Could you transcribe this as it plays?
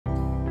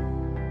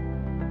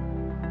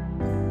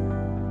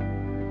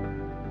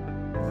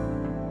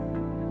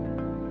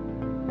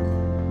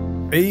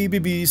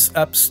ABB's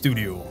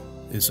AppStudio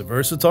is a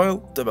versatile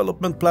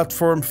development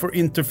platform for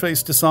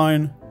interface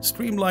design,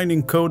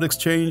 streamlining code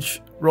exchange,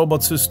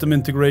 robot system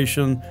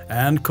integration,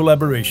 and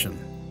collaboration.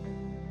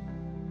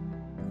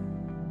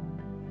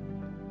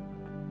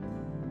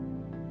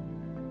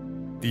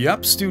 The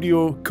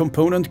AppStudio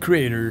Component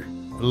Creator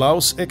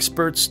allows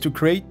experts to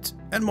create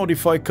and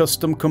modify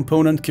custom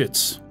component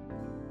kits.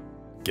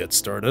 Get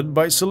started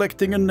by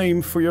selecting a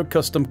name for your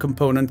custom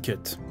component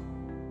kit.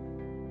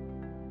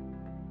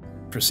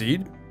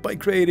 Proceed by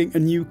creating a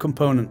new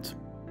component.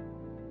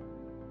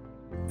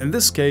 In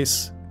this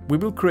case, we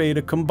will create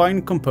a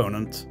combined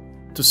component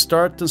to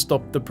start and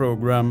stop the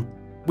program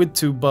with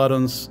 2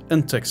 buttons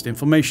and text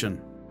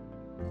information.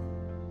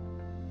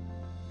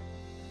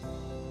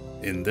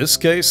 In this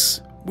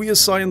case, we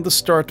assign the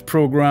start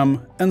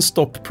program and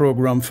stop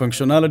program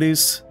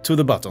functionalities to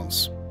the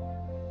buttons.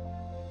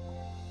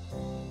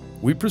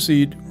 We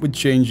proceed with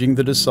changing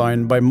the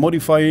design by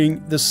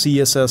modifying the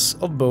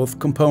CSS of both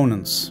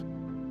components.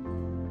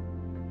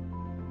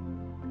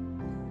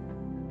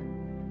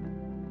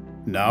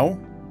 Now,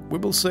 we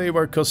will save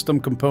our custom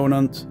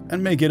component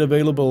and make it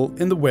available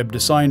in the web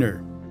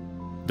designer.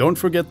 Don't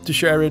forget to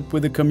share it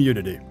with the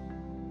community.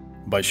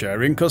 By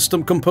sharing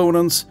custom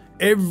components,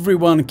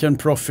 everyone can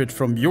profit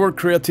from your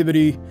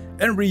creativity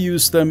and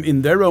reuse them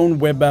in their own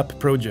web app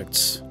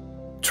projects.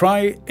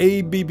 Try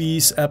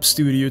ABB's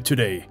AppStudio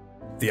today,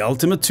 the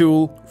ultimate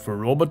tool for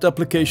robot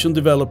application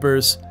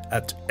developers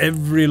at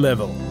every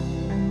level.